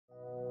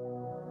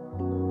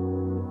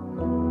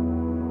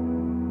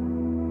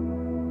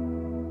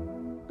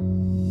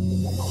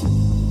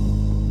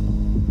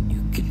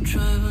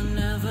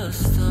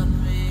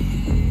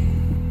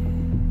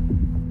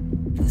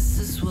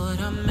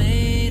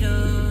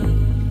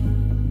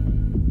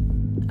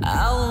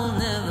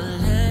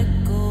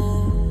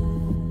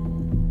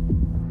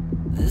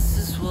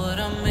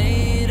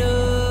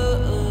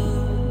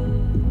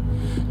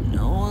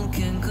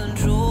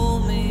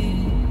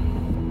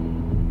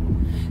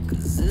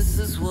this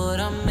is what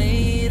I'm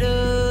made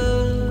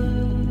of.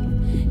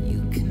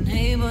 You can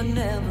hate but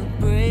never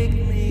break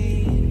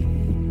me,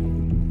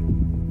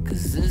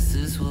 'cause this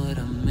is what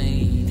I'm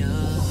made of.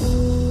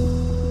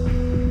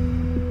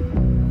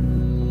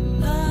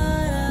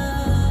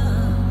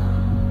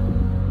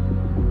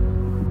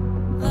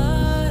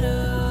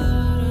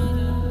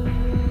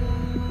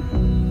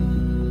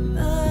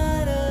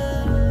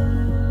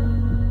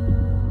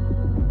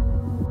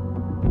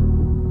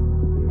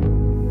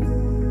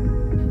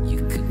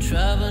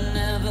 Try but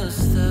never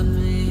stop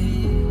me.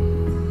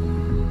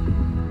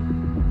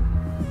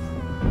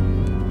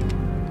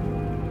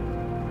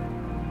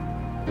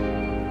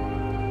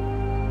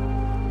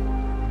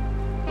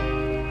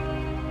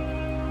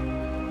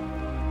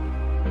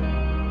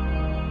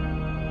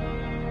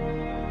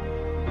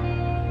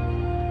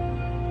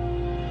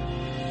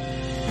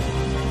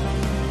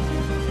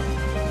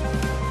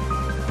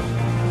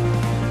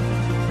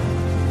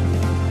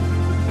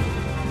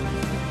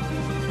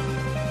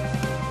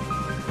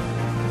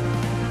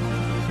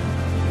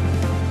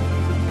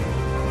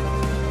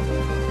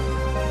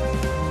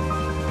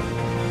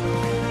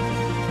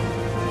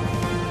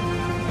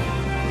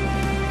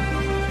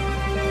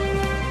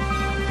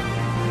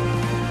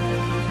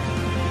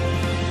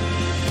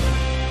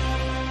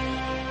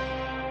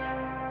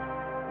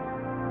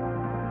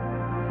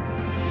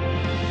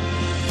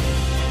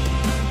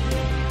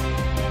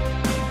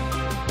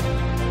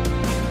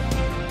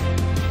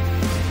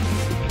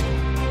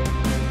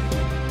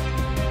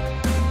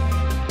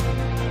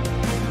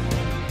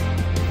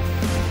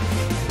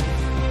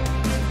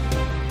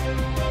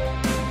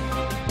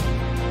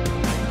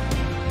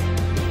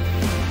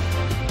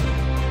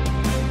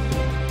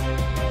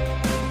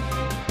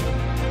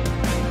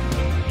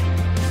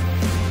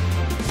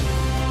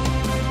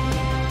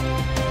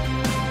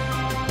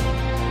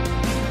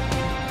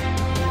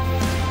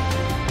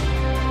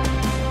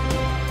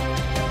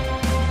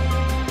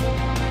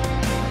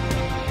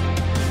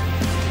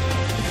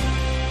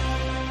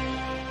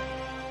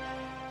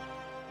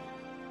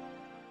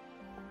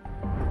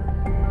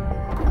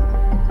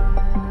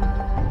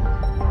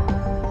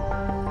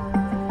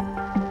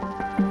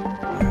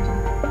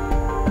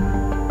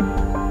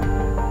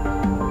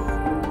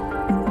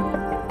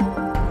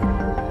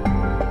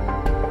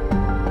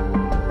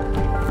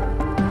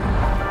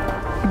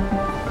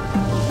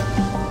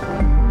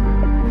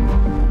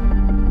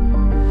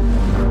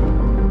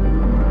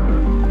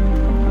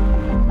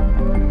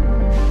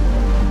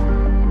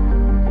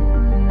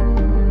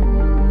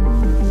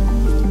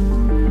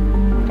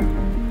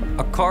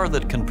 A car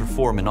that can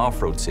perform in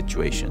off-road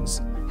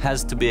situations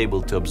has to be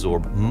able to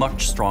absorb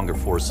much stronger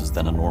forces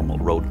than a normal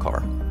road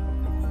car.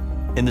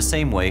 In the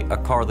same way, a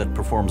car that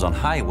performs on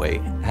highway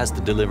has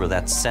to deliver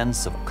that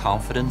sense of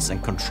confidence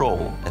and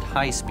control at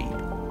high speed.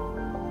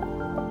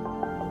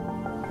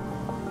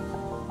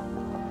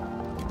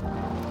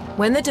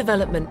 When the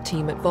development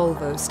team at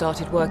Volvo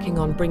started working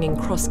on bringing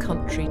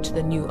cross-country to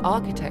the new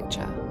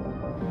architecture,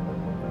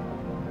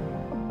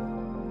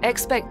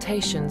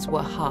 expectations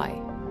were high.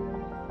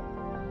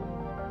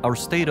 Our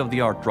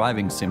state-of-the-art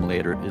driving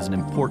simulator is an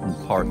important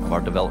part of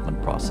our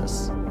development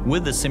process.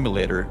 With the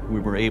simulator, we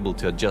were able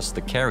to adjust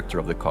the character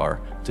of the car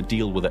to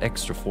deal with the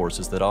extra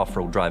forces that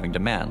off-road driving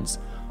demands,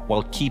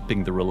 while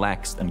keeping the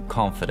relaxed and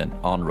confident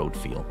on-road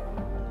feel.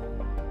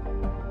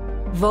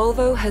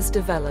 Volvo has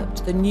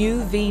developed the new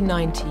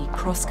V90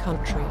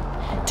 cross-country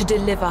to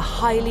deliver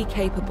highly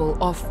capable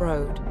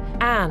off-road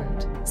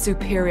and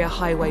superior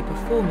highway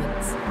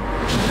performance,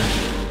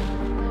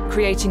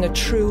 creating a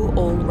true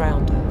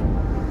all-rounder.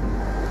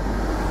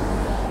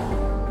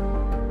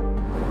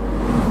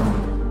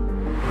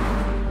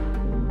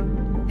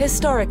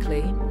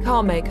 Historically,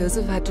 car makers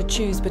have had to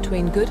choose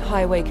between good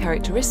highway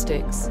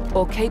characteristics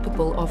or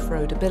capable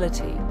off-road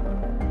ability.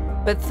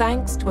 But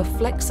thanks to a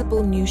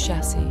flexible new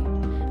chassis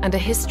and a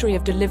history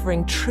of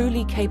delivering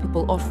truly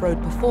capable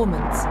off-road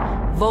performance,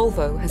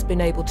 Volvo has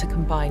been able to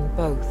combine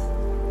both.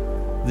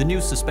 The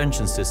new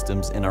suspension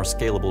systems in our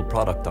scalable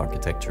product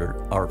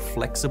architecture are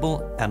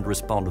flexible and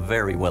respond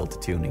very well to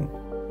tuning.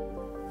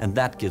 And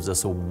that gives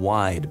us a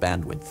wide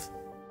bandwidth.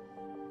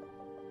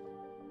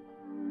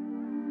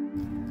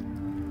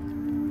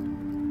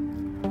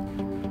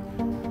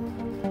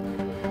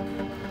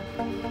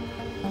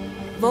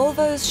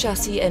 Volvo's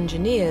chassis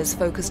engineers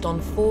focused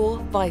on 4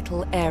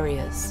 vital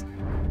areas.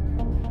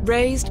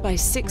 Raised by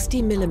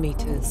 60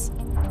 millimeters,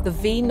 the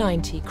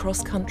V90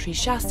 cross-country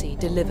chassis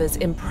delivers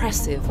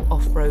impressive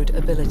off-road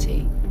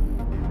ability.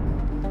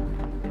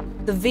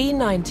 The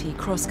V90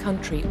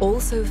 cross-country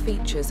also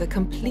features a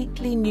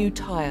completely new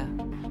tyre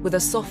with a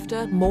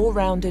softer, more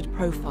rounded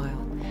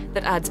profile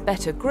that adds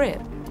better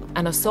grip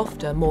and a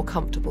softer, more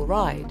comfortable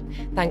ride,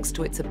 thanks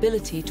to its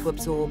ability to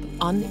absorb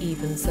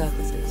uneven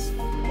surfaces.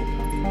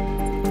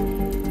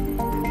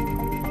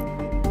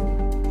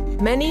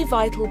 Many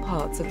vital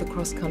parts of the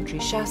cross-country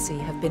chassis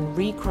have been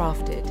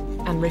recrafted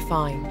and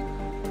refined.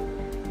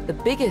 The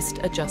biggest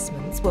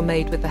adjustments were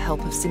made with the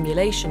help of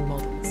simulation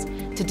models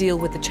to deal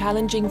with the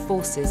challenging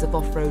forces of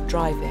off-road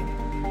driving.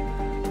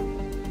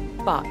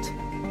 But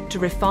To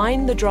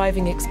refine the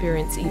driving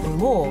experience even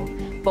more,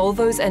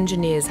 Volvo's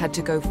engineers had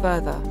to go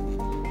further.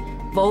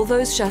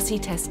 Volvo's chassis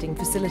testing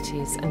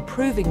facilities and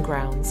proving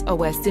grounds are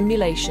where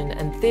simulation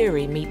and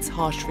theory meets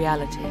harsh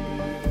reality.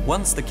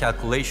 Once the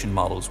calculation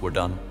models were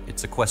done,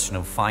 it's a question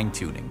of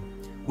fine-tuning.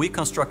 We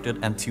constructed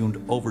and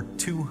tuned over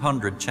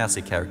 200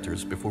 chassis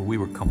characters before we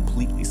were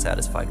completely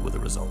satisfied with the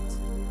result.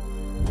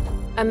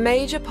 A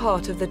major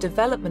part of the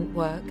development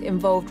work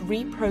involved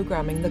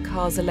reprogramming the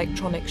car's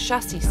electronic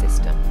chassis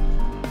system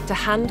to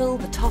handle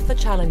the tougher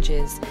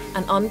challenges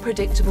and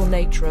unpredictable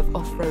nature of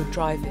off-road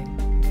driving.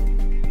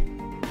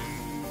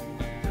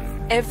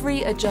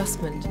 Every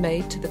adjustment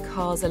made to the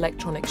car's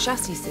electronic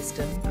chassis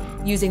system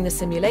using the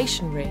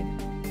simulation rig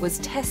was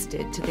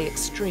tested to the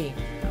extreme.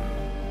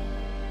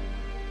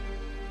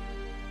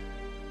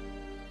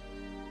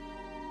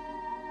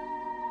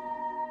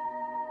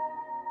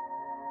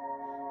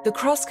 The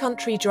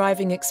cross-country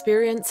driving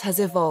experience has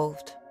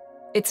evolved.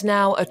 It's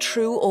now a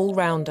true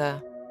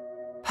all-rounder,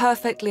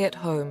 perfectly at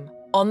home,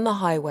 on the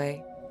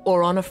highway,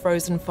 or on a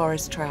frozen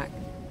forest track.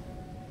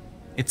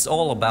 It's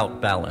all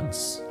about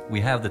balance. We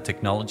have the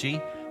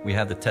technology, we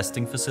have the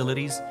testing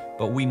facilities,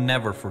 but we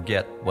never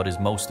forget what is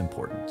most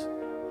important.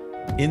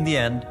 In the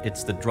end,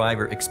 it's the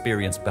driver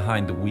experience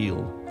behind the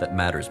wheel that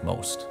matters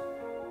most.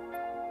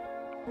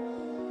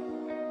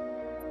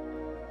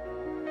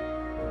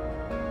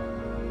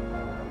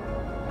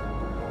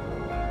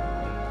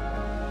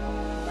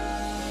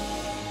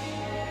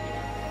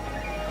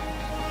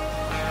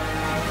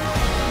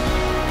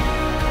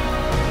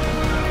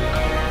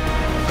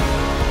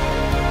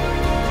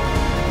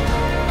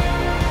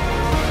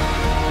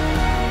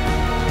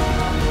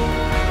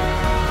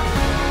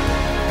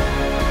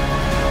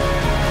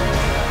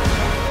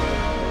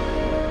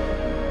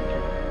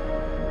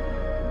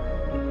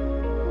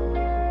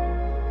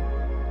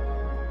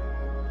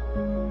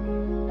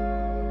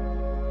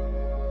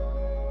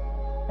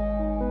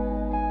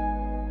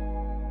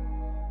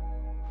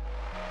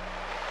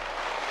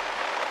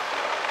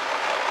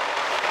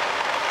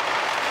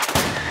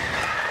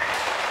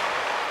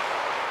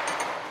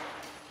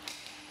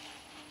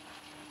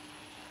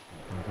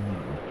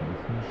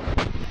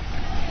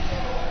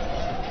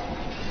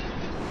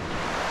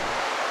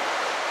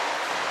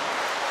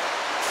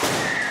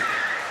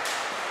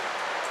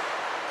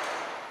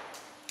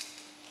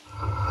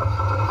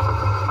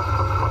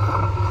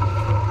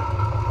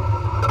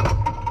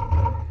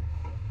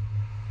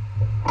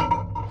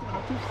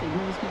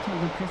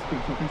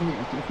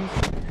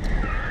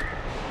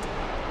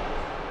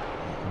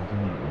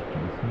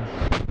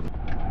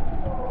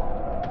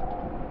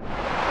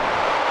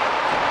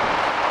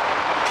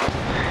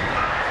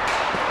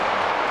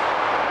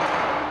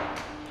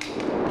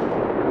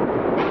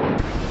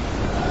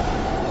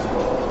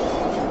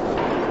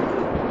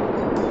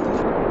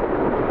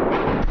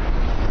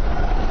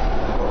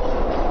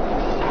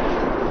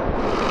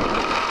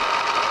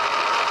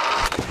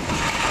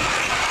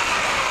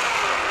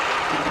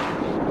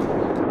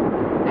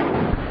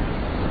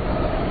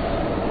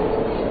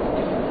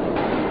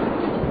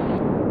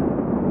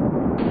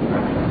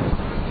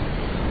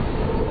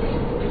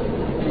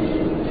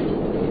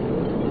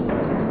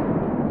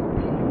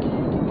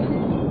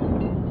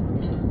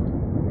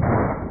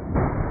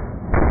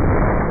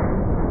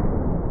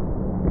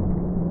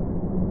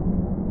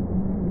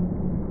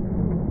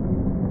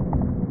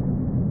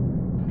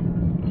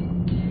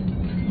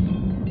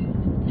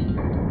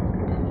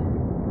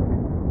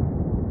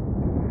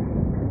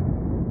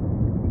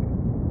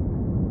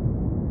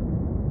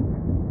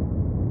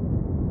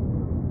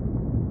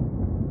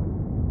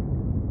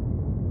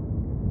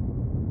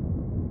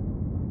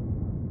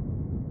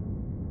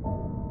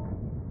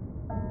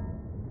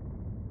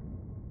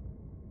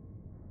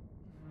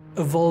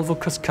 A Volvo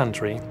Cross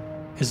Country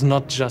is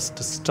not just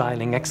a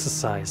styling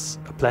exercise,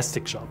 a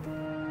plastic job.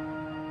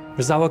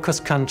 With our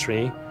Cross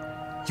Country,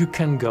 you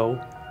can go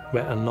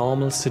where a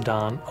normal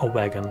sedan or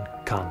wagon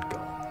can't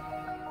go.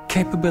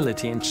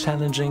 Capability in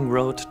challenging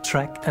road,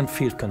 track and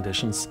field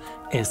conditions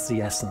is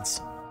the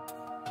essence.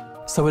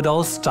 So it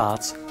all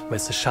starts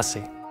with the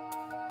chassis.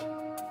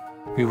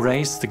 We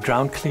raise the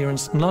ground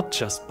clearance not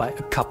just by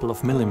a couple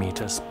of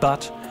millimeters,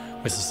 but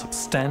with a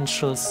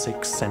substantial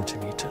 6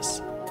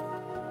 centimeters.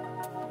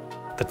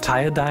 The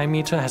tire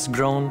diameter has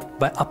grown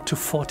by up to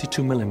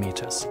 42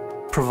 millimeters,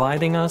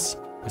 providing us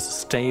with a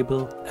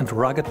stable and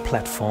rugged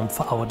platform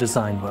for our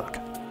design work.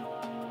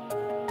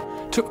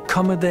 To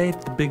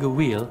accommodate the bigger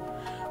wheel,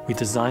 we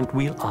designed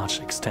wheel arch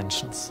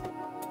extensions.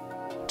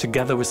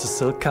 Together with the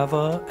silk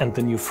cover and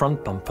the new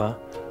front bumper,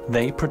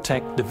 they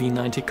protect the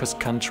V90 Cross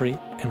Country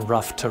in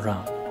rough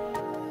terrain.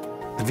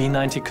 The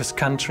V90 Cross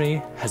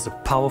Country has a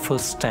powerful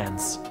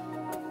stance.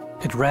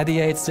 It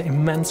radiates the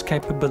immense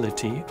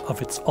capability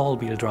of its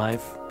all-wheel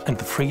drive and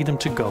the freedom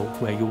to go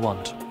where you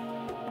want.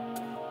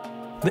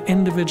 The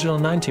individual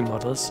 90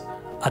 models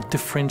are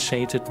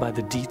differentiated by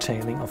the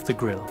detailing of the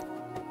grille.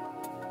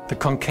 The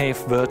concave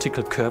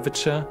vertical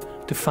curvature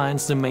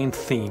defines the main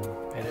theme.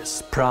 It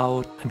is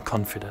proud and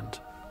confident.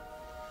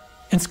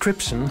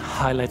 Inscription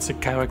highlights a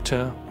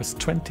character with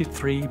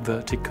 23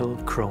 vertical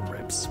chrome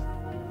ribs.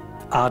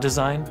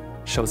 R-Design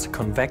shows a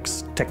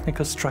convex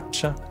technical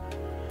structure,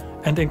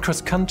 and in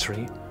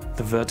cross-country,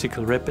 the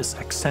vertical rib is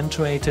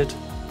accentuated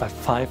by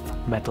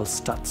 5 metal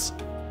studs.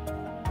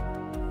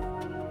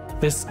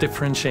 This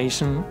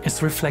differentiation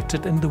is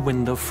reflected in the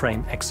window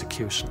frame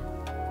execution.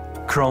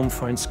 Chrome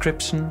for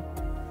inscription,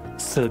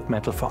 silk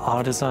metal for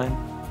R-Design,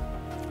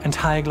 and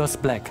high gloss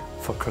black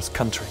for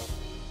cross-country.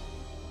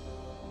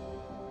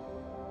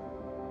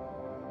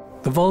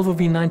 The Volvo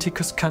V90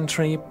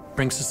 cross-country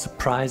brings a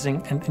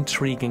surprising and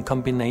intriguing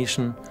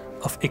combination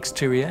of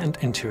exterior and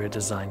interior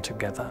design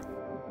together.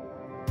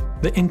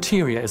 The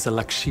interior is a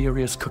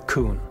luxurious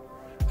cocoon,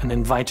 an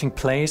inviting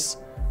place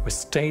with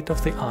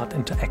state-of-the-art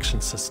interaction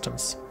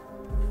systems.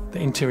 The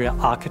interior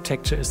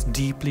architecture is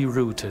deeply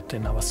rooted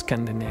in our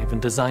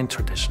Scandinavian design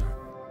tradition.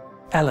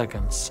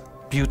 Elegance,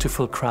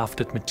 beautiful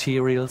crafted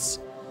materials,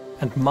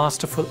 and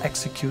masterful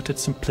executed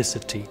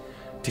simplicity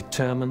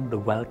determine the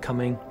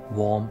welcoming,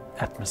 warm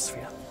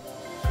atmosphere.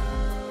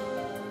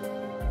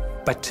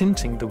 By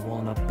tinting the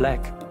walnut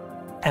black,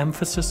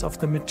 emphasis of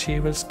the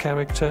material's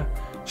character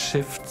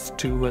shifts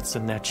towards the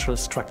natural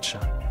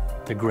structure,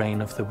 the grain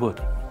of the wood.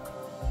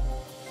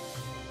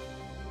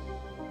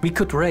 We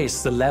could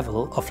raise the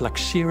level of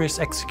luxurious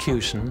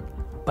execution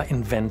by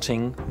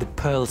inventing the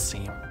pearl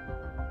seam.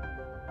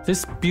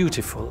 This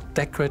beautiful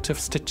decorative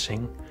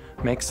stitching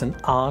makes an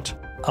art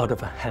out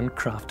of a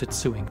handcrafted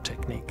sewing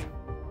technique.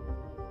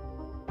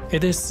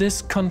 It is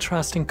this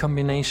contrasting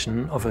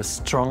combination of a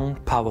strong,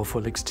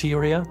 powerful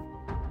exterior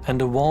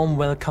and a warm,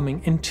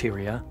 welcoming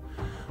interior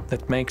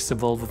that makes the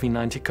Volvo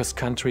V90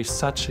 cross-country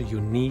such a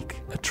unique,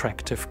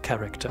 attractive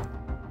character.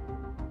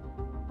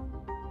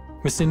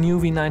 With the new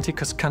V90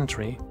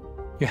 cross-country,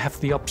 you have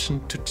the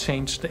option to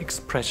change the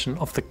expression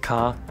of the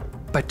car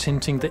by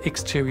tinting the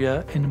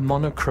exterior in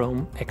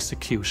monochrome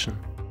execution.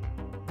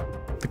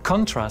 The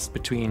contrast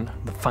between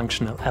the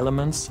functional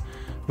elements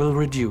will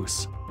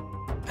reduce,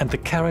 and the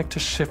character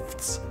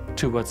shifts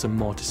towards a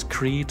more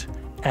discreet,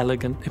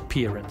 elegant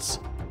appearance.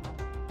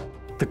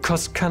 The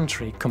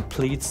cross-country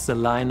completes the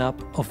lineup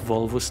of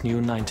Volvo's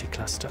new 90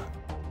 cluster.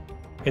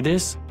 It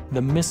is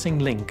the missing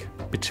link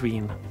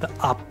between the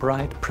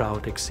upright,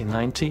 proud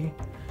XC90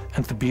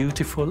 and the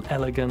beautiful,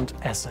 elegant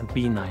S and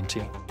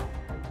B90.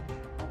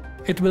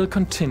 It will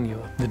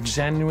continue the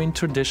genuine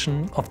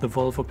tradition of the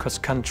Volvo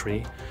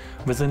cross-country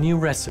with a new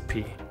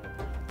recipe,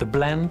 the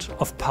blend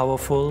of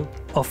powerful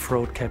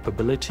off-road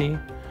capability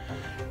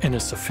in a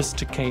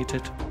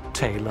sophisticated,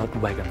 tailored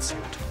wagon suit.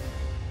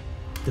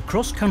 The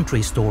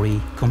cross-country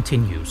story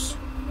continues.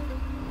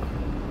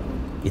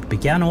 It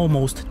began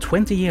almost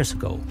 20 years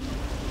ago.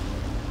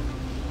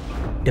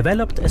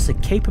 Developed as a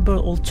capable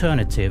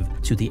alternative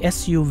to the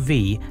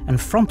SUV and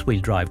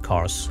front-wheel drive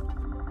cars,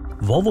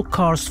 Volvo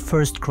Cars'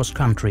 first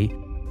cross-country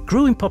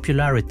grew in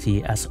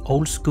popularity as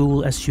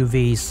old-school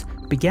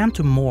SUVs began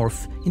to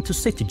morph into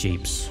city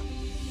jeeps.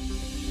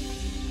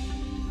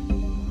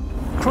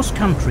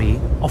 Cross-country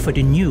offered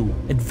a new,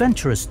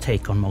 adventurous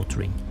take on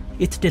motoring.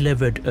 It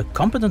delivered a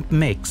competent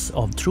mix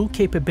of true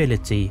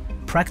capability,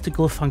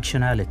 practical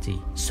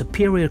functionality,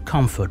 superior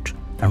comfort,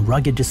 and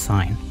rugged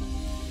design.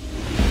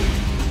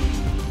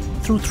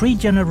 Through 3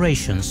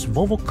 generations,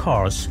 Volvo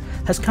Cars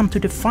has come to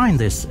define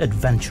this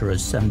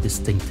adventurous and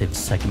distinctive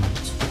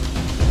segment.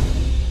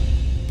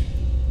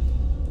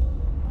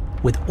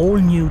 With all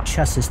new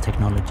chassis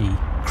technology,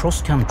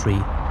 cross-country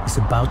is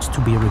about to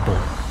be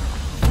reborn.